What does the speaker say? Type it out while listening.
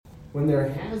When there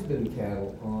has been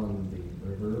cattle on the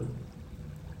river,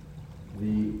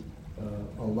 the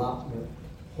allotment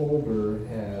holder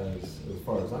has, as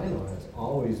far as I know, has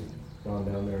always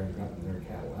gone down there and gotten their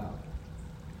cattle out.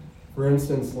 For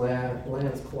instance,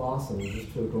 Lance Clausen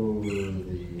just took over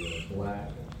the black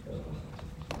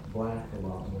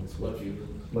allotments. Lucky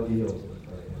Hills,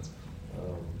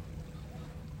 right?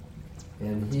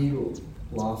 And he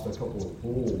lost a couple of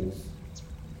bulls,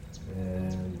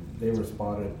 and they were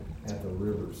spotted at the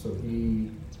river. So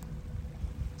he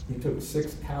took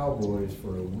 6 cowboys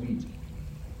for a week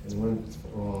and went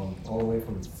all the way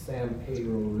from San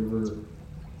Pedro River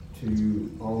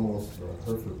to almost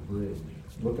Hereford Bridge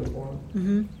looking for them.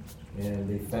 Mm-hmm. And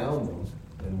they found them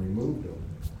and removed them.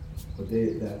 But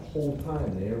that whole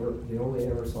time they only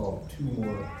ever saw 2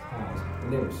 more cows,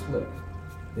 and they were slipped.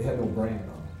 They had no brand on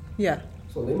them. Yeah.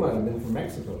 So they might have been from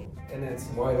Mexico, and it's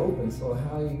wide open. So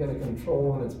how are you going to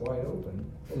control when it's wide open?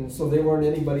 And so they weren't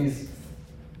anybody's.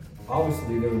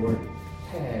 Obviously, they weren't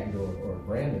tagged or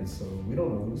branded, so we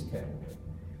don't know whose cattle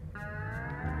were.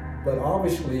 But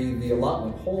obviously, the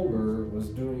allotment holder was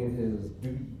doing his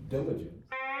due diligence.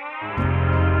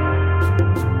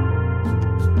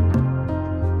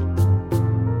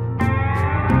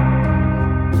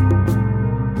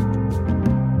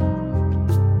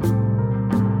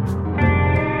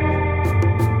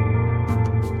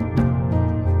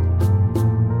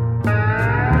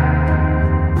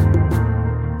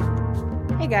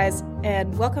 Guys,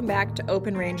 and welcome back to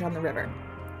Open Range on the River.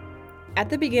 At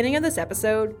the beginning of this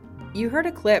episode, you heard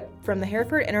a clip from the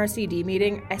Hereford NRCD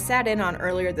meeting I sat in on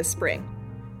earlier this spring.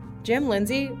 Jim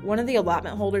Lindsay, one of the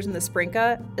allotment holders in the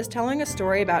Sprinka, is telling a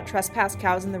story about trespass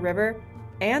cows in the river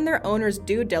and their owners'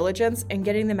 due diligence in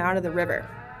getting them out of the river.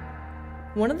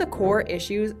 One of the core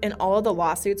issues in all of the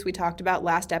lawsuits we talked about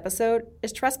last episode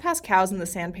is trespass cows in the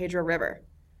San Pedro River.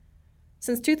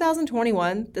 Since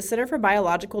 2021, the Center for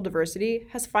Biological Diversity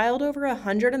has filed over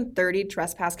 130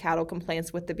 trespass cattle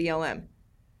complaints with the BLM.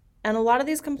 And a lot of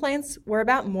these complaints were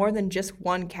about more than just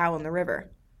one cow in the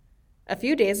river. A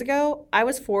few days ago, I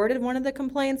was forwarded one of the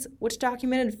complaints, which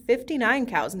documented 59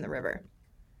 cows in the river.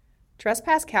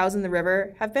 Trespass cows in the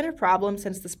river have been a problem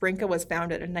since the Sprinka was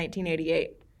founded in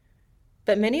 1988.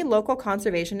 But many local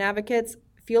conservation advocates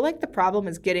feel like the problem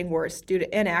is getting worse due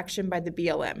to inaction by the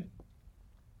BLM.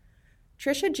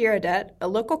 Tricia Girardet, a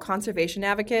local conservation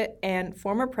advocate and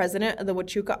former president of the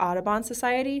Huachuca Audubon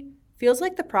Society, feels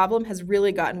like the problem has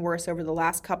really gotten worse over the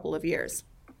last couple of years.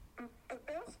 The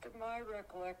best of my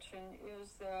recollection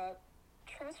is that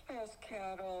trespass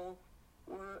cattle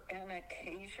were an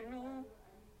occasional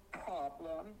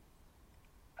problem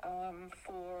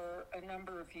for a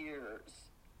number of years.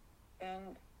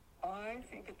 And I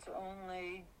think it's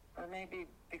only, or maybe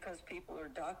because people are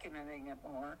documenting it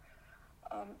more,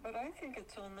 but I think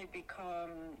it's only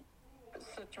become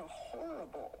such a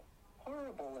horrible,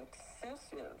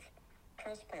 excessive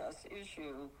trespass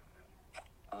issue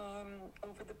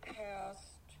over the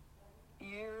past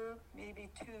year, maybe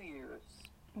 2 years.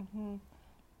 Mm-hmm.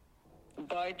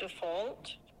 By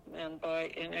default and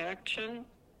by inaction,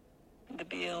 the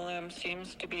BLM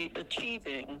seems to be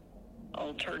achieving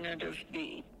alternative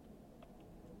B.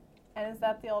 And is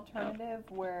that the alternative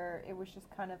where it was just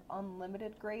kind of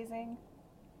unlimited grazing?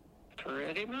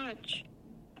 Pretty much.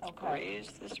 Okay. Graze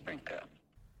the Sprinka.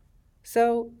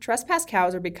 So, trespass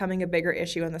cows are becoming a bigger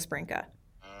issue in the Sprinka.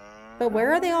 But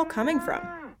where are they all coming from?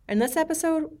 In this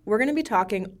episode, we're going to be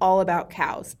talking all about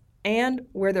cows and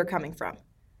where they're coming from.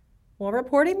 While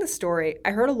reporting the story,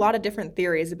 I heard a lot of different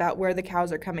theories about where the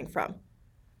cows are coming from.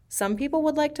 Some people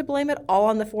would like to blame it all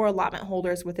on the 4 allotment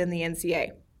holders within the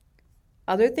NCA.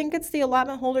 Others think it's the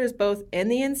allotment holders both in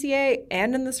the NCA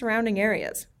and in the surrounding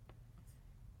areas.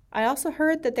 I also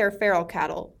heard that they're feral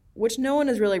cattle, which no one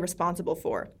is really responsible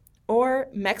for, or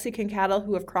Mexican cattle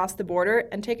who have crossed the border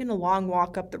and taken a long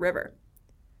walk up the river.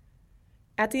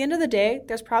 At the end of the day,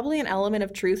 there's probably an element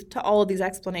of truth to all of these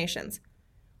explanations.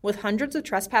 With hundreds of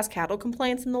trespass cattle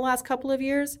complaints in the last couple of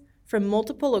years, from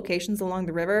multiple locations along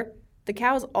the river, the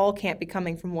cows all can't be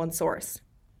coming from one source.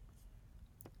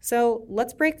 So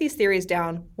let's break these theories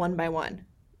down one by one.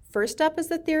 First up is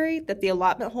the theory that the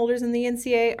allotment holders in the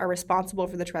NCA are responsible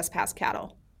for the trespass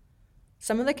cattle.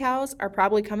 Some of the cows are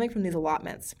probably coming from these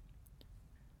allotments.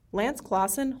 Lance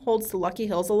Clausen holds the Lucky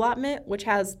Hills allotment, which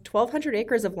has 1,200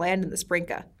 acres of land in the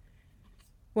Sprinka.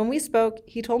 When we spoke,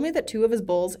 he told me that 2 of his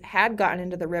bulls had gotten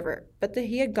into the river, but that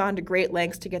he had gone to great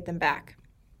lengths to get them back.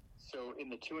 So in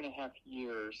the 2.5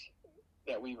 years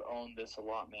that we've owned this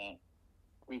allotment,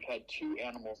 we've had 2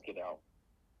 animals get out,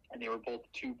 and they were both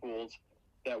 2 bulls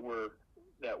that were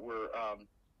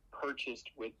purchased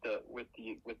with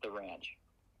the ranch.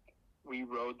 we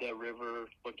rode the river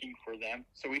looking for them.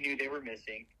 So we knew they were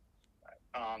missing.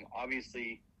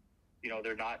 Obviously,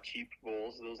 they're not cheap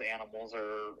bulls. Those animals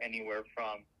are anywhere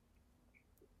from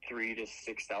 $3,000 to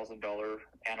 $6,000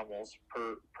 animals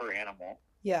per animal.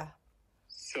 Yeah.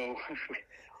 So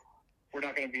we're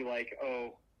not going to be like,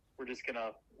 oh, we'll just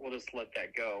let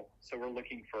that go. So we're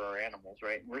looking for our animals,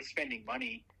 right? We're spending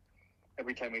money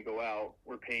every time we go out.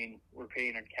 We're paying our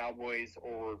cowboys,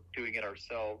 or we're doing it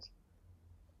ourselves,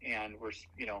 and we're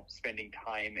spending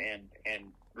time and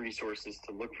resources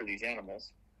to look for these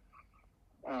animals.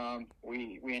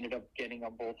 We ended up getting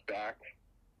them both back,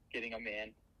 getting them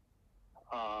in,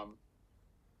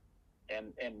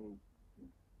 and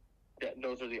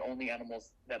those are the only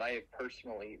animals that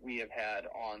we have had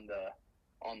on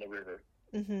the river.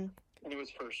 Mm-hmm. And it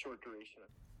was for a short duration.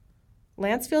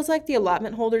 Lance feels like the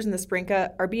allotment holders in the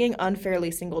Sprinka are being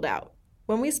unfairly singled out.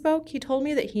 When we spoke, he told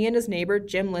me that he and his neighbor,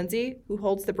 Jim Lindsay, who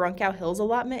holds the Brunkow Hills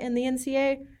allotment in the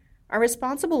NCA, are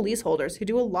responsible leaseholders who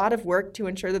do a lot of work to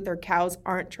ensure that their cows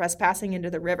aren't trespassing into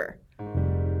the river.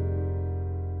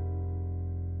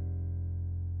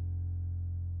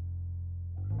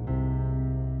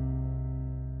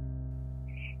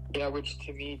 Yeah, which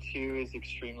to me too is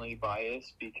extremely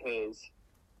biased, because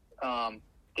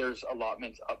there's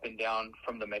allotments up and down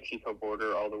from the Mexico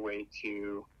border all the way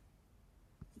to,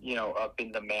 up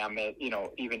in the Mammoth,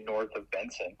 even north of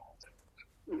Benson.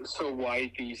 So why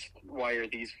are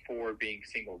these four being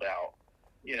singled out?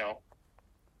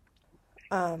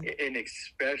 And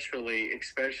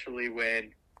especially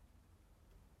when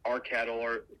our cattle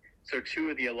are, so two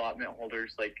of the allotment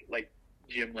holders, like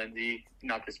Jim Lindsay,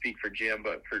 not to speak for Jim,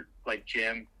 but for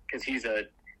Jim, because he's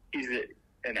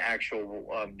an actual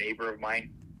neighbor of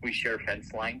mine. We share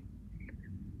fence line.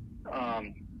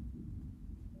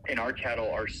 And our cattle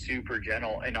are super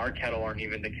gentle, and our cattle aren't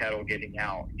even the cattle getting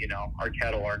out. Our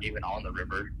cattle aren't even on the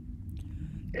river.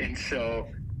 And so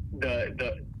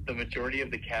the majority of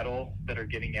the cattle that are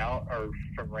getting out are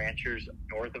from ranchers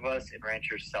north of us and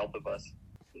ranchers south of us.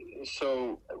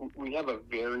 So we have a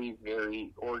very,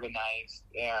 very organized,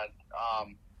 and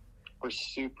we're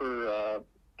super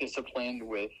disciplined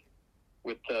with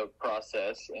the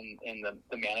process and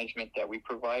the management that we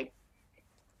provide.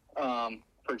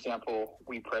 For example,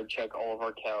 we preg check all of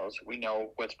our cows. We know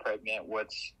what's pregnant,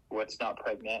 what's not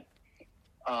pregnant.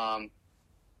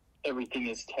 Everything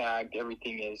is tagged.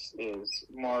 Everything is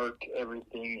marked.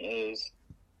 Everything is,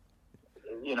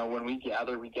 when we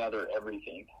gather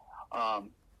everything.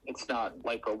 It's not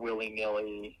like a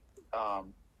willy-nilly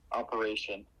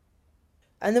operation.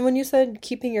 And then when you said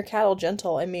keeping your cattle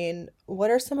gentle,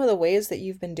 what are some of the ways that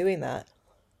you've been doing that?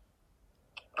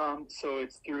 So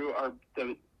it's through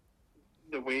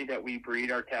the way that we breed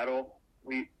our cattle.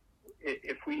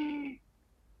 If we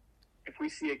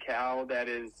see a cow that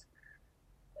is,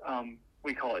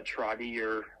 we call it trotty,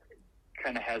 or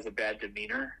kind of has a bad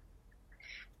demeanor,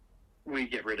 we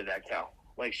get rid of that cow.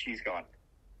 Like, she's gone.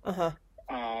 Uh-huh.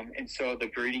 And so the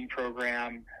breeding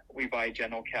program, we buy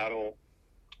gentle cattle.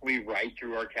 We ride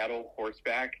through our cattle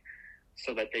horseback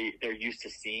so that they're used to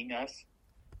seeing us.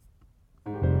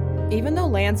 Even though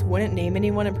Lance wouldn't name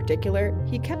anyone in particular,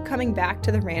 he kept coming back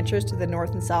to the ranchers to the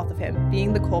north and south of him,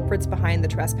 being the culprits behind the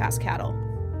trespass cattle.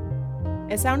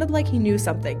 It sounded like he knew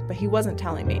something, but he wasn't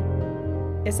telling me.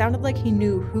 It sounded like he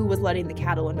knew who was letting the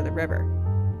cattle into the river.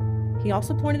 He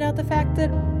also pointed out the fact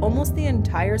that almost the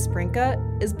entire Sprinka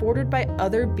is bordered by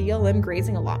other BLM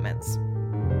grazing allotments.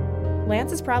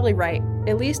 Lance is probably right,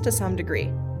 at least to some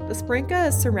degree. The Sprinka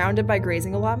is surrounded by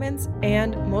grazing allotments,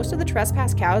 and most of the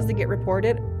trespass cows that get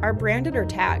reported are branded or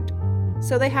tagged,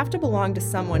 so they have to belong to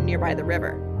someone nearby the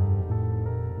river.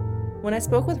 When I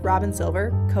spoke with Robin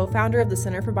Silver, co-founder of the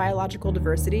Center for Biological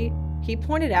Diversity, he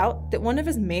pointed out that one of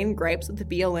his main gripes with the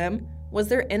BLM was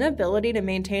their inability to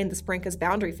maintain the Sprinka's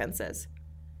boundary fences.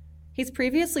 He's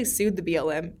previously sued the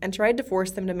BLM and tried to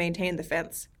force them to maintain the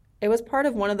fence. It was part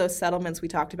of one of those settlements we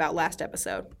talked about last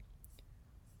episode.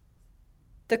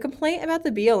 The complaint about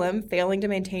the BLM failing to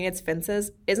maintain its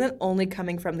fences isn't only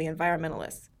coming from the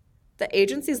environmentalists. The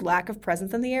agency's lack of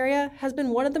presence in the area has been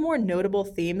one of the more notable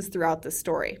themes throughout this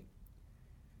story.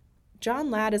 John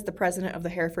Ladd is the president of the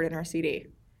Hereford NRCD.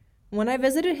 When I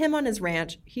visited him on his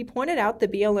ranch, he pointed out the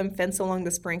BLM fence along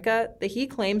the Sprinka that he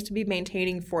claims to be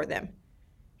maintaining for them.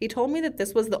 He told me that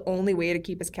this was the only way to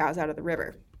keep his cows out of the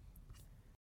river.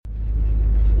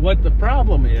 What the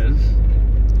problem is,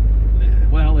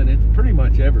 well, and it's pretty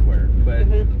much everywhere, but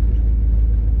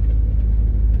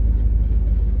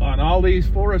on all these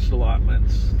forest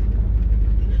allotments,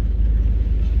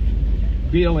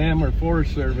 BLM or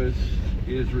Forest Service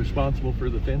is responsible for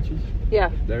the fences.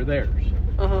 Yeah. They're theirs.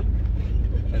 Uh-huh.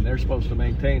 and they're supposed to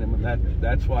maintain them, and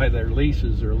that's why their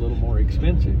leases are a little more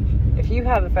expensive. If you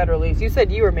have a federal lease, you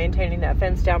said you were maintaining that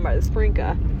fence down by the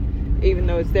Sprinka, even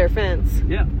though it's their fence.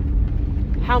 Yeah.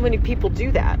 How many people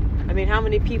do that? I mean, how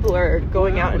many people are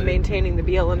going out and maintaining the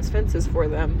BLM's fences for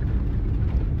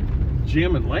them?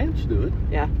 Jim and Lance do it.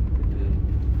 Yeah.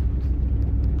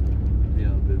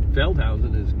 The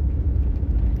Feldhausen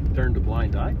has turned a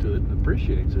blind eye to it and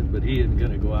appreciates it, but he isn't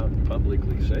going to go out and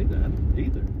publicly say that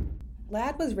either.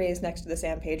 Ladd was raised next to the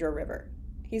San Pedro River.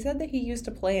 He said that he used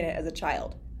to play in it as a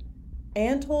child,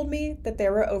 and told me that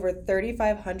there were over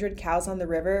 3,500 cows on the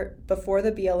river before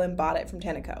the BLM bought it from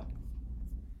Tenneco.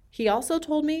 He also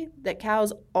told me that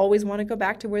cows always want to go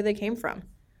back to where they came from.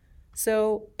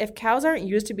 So if cows aren't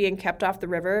used to being kept off the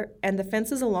river and the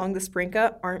fences along the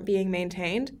Sprinka aren't being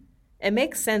maintained, it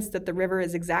makes sense that the river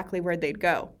is exactly where they'd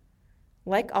go.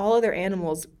 Like all other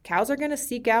animals, cows are going to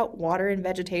seek out water and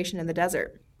vegetation in the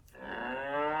desert.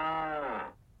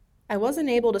 I wasn't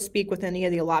able to speak with any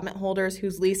of the allotment holders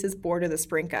whose leases border the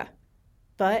Sprinka.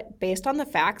 But based on the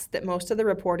facts that most of the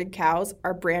reported cows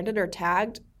are branded or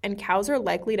tagged, and cows are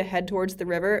likely to head towards the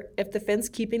river if the fence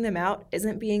keeping them out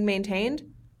isn't being maintained,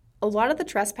 a lot of the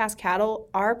trespass cattle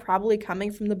are probably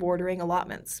coming from the bordering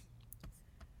allotments.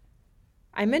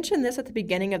 I mentioned this at the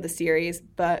beginning of the series,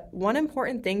 but one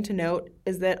important thing to note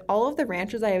is that all of the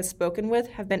ranchers I have spoken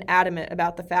with have been adamant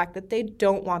about the fact that they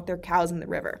don't want their cows in the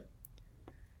river.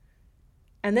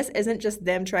 And this isn't just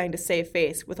them trying to save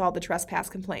face with all the trespass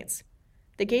complaints.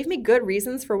 They gave me good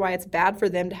reasons for why it's bad for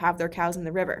them to have their cows in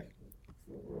the river.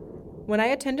 When I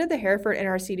attended the Hereford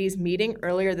NRCD's meeting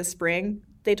earlier this spring,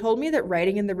 they told me that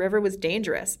riding in the river was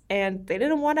dangerous, and they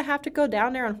didn't want to have to go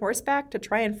down there on horseback to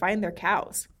try and find their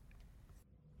cows.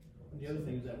 The other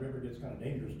thing is that river gets kind of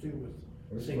dangerous too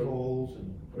with sinkholes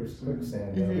and There's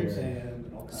quicksand down quicksand there.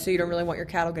 and all kinds So you don't really want your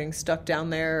cattle getting stuck down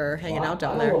there or hanging out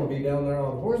down I there? don't want to be down there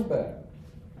on horseback.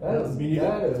 That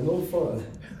is no fun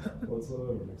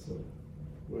whatsoever. So.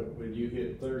 When you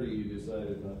hit 30, you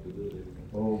decided not to do it anymore.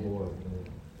 Oh boy, man.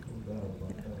 No doubt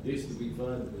about that. It used to be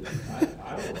fun, but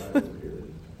I don't ride over here.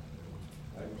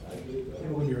 I get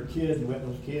of, when you're a kid and wet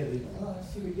those kids, you go,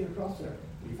 let's see if we get across there.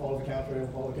 You follow the cow trail,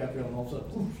 and all of a sudden,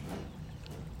 whoosh,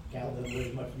 cow doesn't weigh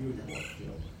as much as you in your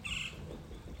horse,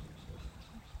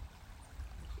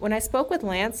 When I spoke with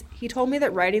Lance, he told me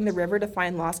that riding the river to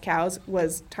find lost cows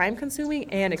was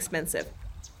time-consuming and expensive.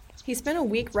 He spent a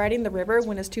week riding the river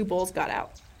when his two bulls got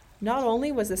out. Not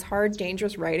only was this hard,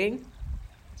 dangerous riding,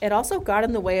 it also got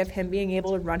in the way of him being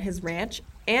able to run his ranch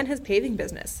and his paving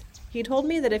business. He told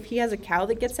me that if he has a cow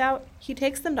that gets out, he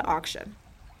takes them to auction.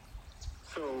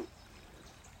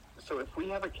 So if we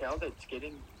have a cow that's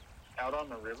getting out on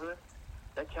the river,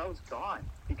 that cow's gone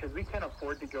because we can't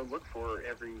afford to go look for her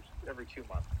every 2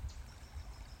 months.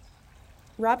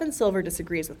 Robin Silver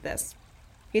disagrees with this.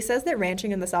 He says that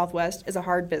ranching in the Southwest is a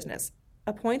hard business,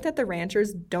 a point that the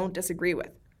ranchers don't disagree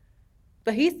with.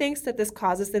 But he thinks that this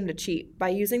causes them to cheat by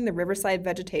using the riverside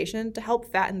vegetation to help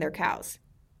fatten their cows.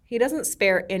 He doesn't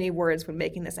spare any words when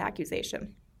making this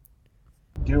accusation.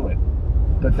 Do it,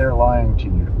 but they're lying to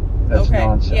you. That's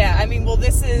nonsense. Yeah, I mean, well,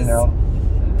 this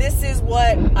is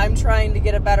what I'm trying to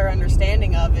get a better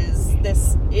understanding of, is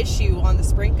this issue on the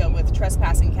Sprinka with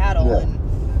trespassing cattle. Yeah. And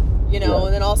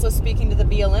and then also speaking to the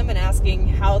BLM and asking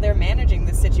how they're managing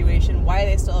this situation, why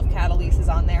they still have cattle leases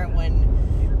on there when,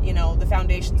 the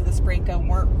foundations of the Sprinka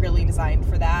weren't really designed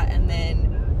for that, and then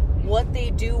what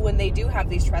they do when they do have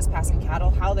these trespassing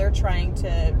cattle, how they're trying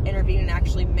to intervene and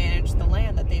actually manage the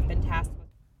land that they've been tasked with.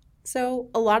 So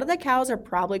a lot of the cows are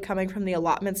probably coming from the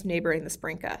allotments neighboring the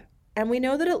Sprinka, and we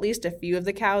know that at least a few of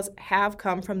the cows have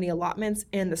come from the allotments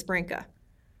in the Sprinka.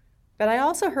 But I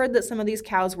also heard that some of these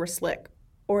cows were slick,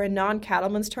 or in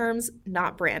non-cattlemen's terms,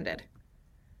 not branded.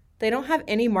 They don't have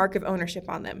any mark of ownership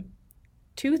on them.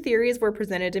 Two theories were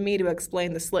presented to me to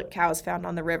explain the slick cows found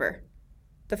on the river.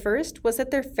 The first was that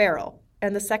they're feral,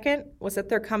 and the second was that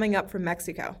they're coming up from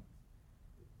Mexico.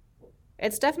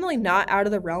 It's definitely not out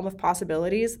of the realm of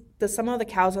possibilities that some of the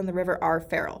cows on the river are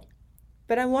feral.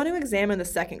 But I want to examine the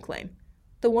second claim,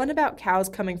 the one about cows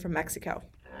coming from Mexico.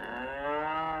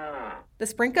 The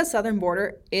Sprinka southern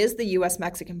border is the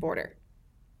U.S.-Mexican border.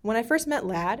 When I first met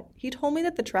Ladd, he told me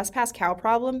that the trespass cow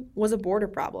problem was a border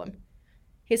problem.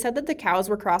 He said that the cows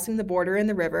were crossing the border in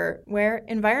the river, where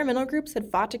environmental groups had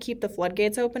fought to keep the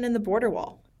floodgates open in the border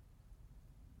wall.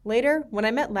 Later, when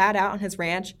I met Ladd out on his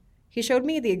ranch, he showed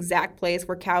me the exact place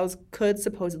where cows could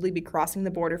supposedly be crossing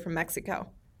the border from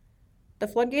Mexico. The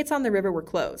floodgates on the river were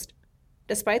closed.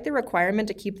 Despite the requirement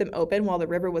to keep them open while the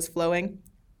river was flowing,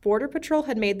 Border Patrol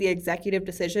had made the executive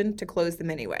decision to close them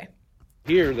anyway.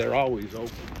 Here, they're always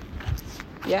open.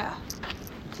 Yeah.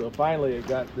 So finally it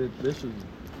got, this is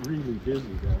really busy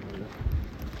down there.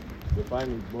 So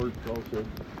finally Board Patrol said,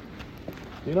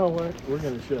 you know what, we're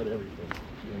going to shut everything.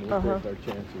 And we'll take our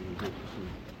chances of getting sued.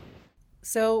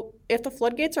 So, if the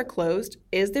floodgates are closed,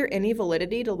 is there any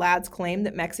validity to Ladd's claim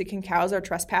that Mexican cows are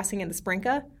trespassing in the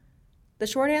Sprinka? The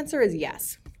short answer is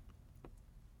yes.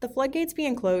 The floodgates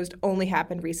being closed only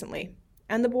happened recently,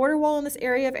 and the border wall in this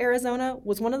area of Arizona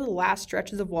was one of the last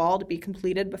stretches of wall to be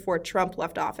completed before Trump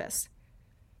left office.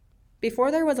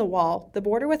 Before there was a wall, the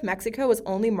border with Mexico was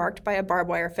only marked by a barbed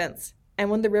wire fence,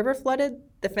 and when the river flooded,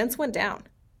 the fence went down.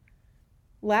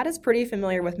 Ladd is pretty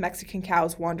familiar with Mexican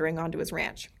cows wandering onto his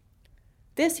ranch.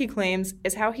 This, he claims,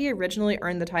 is how he originally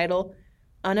earned the title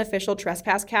Unofficial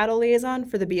Trespass Cattle Liaison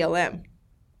for the BLM.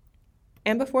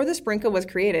 And before the Sprinka was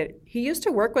created, he used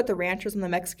to work with the ranchers on the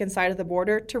Mexican side of the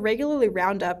border to regularly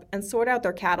round up and sort out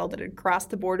their cattle that had crossed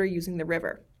the border using the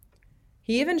river.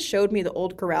 He even showed me the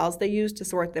old corrals they used to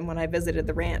sort them when I visited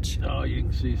the ranch. Oh, you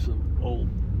can see some old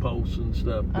posts and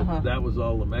stuff, but that was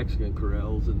all the Mexican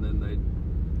corrals, and then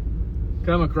they'd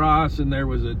come across and there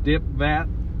was a dip vat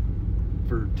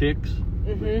for ticks.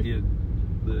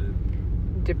 The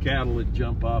cattle would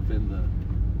jump off in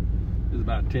it was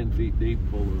about 10 feet deep,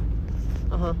 full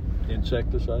of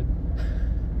insecticide,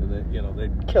 and then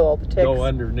they'd kill all the ticks. Go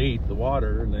underneath the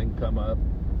water and then come up,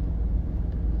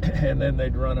 and then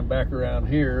they'd run them back around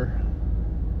here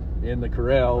in the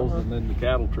corrals, and then the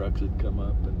cattle trucks would come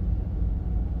up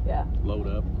and load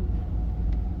up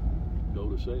and go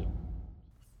to sale.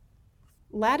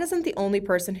 Ladd isn't the only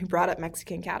person who brought up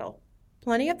Mexican cattle.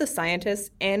 Plenty of the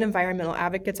scientists and environmental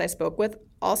advocates I spoke with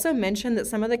also mentioned that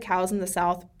some of the cows in the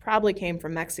South probably came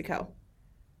from Mexico.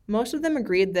 Most of them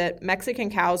agreed that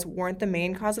Mexican cows weren't the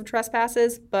main cause of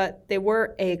trespasses, but they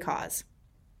were a cause.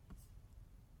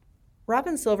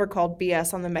 Robin Silver called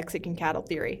BS on the Mexican cattle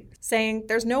theory, saying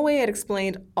there's no way it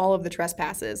explained all of the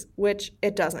trespasses, which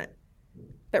it doesn't.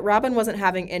 But Robin wasn't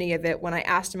having any of it when I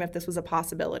asked him if this was a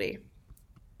possibility.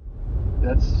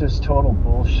 That's just total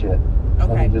bullshit.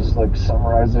 Okay. Let me just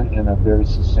summarize it in a very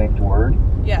succinct word.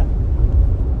 Yeah.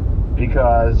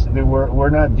 Because we're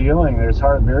not dealing. There's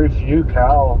very few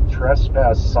cow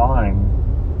trespass sign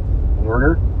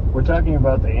order. We're talking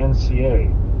about the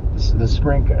NCA, the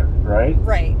Sprinka, right?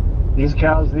 Right. These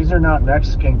cows, these are not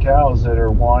Mexican cows that are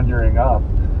wandering up,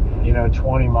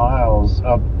 20 miles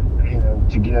up,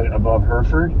 to get above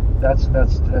Hereford. That's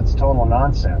total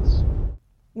nonsense.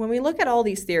 When we look at all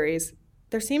these theories,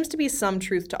 there seems to be some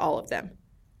truth to all of them.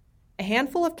 A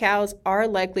handful of cows are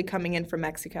likely coming in from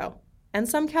Mexico, and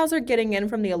some cows are getting in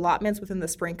from the allotments within the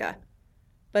Sprinka.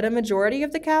 But a majority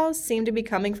of the cows seem to be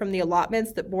coming from the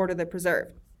allotments that border the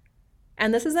preserve.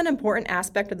 And this is an important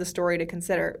aspect of the story to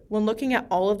consider when looking at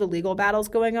all of the legal battles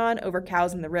going on over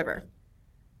cows in the river.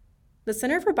 The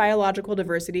Center for Biological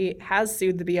Diversity has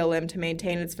sued the BLM to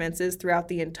maintain its fences throughout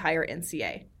the entire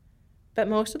NCA. But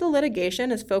most of the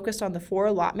litigation is focused on the 4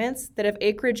 allotments that have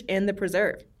acreage in the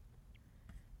preserve.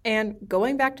 And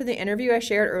going back to the interview I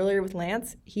shared earlier with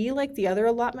Lance, he, like the other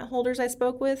allotment holders I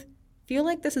spoke with, feel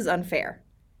like this is unfair.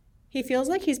 He feels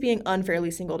like he's being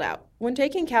unfairly singled out, when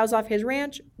taking cows off his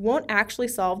ranch won't actually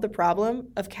solve the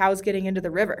problem of cows getting into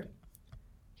the river.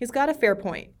 He's got a fair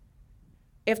point.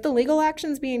 If the legal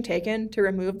actions being taken to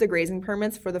remove the grazing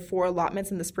permits for the 4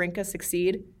 allotments in the Sprinka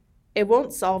succeed, it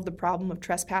won't solve the problem of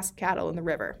trespass cattle in the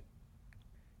river.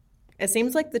 It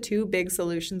seems like the 2 big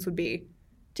solutions would be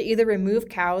to either remove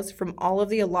cows from all of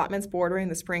the allotments bordering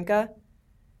the Sprinka,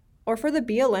 or for the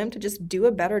BLM to just do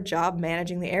a better job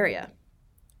managing the area.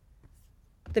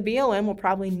 The BLM will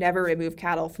probably never remove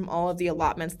cattle from all of the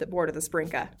allotments that border the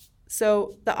Sprinka,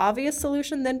 so the obvious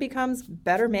solution then becomes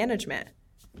better management.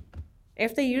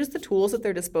 If they use the tools at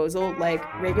their disposal, like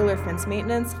regular fence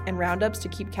maintenance and roundups to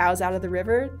keep cows out of the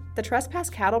river, the trespass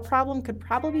cattle problem could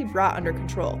probably be brought under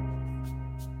control.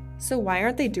 So why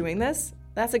aren't they doing this?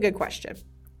 That's a good question.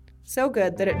 So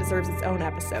good that it deserves its own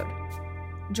episode.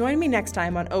 Join me next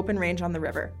time on Open Range on the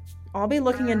River. I'll be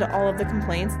looking into all of the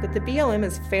complaints that the BLM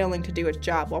is failing to do its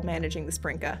job while managing the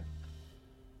Sprinka.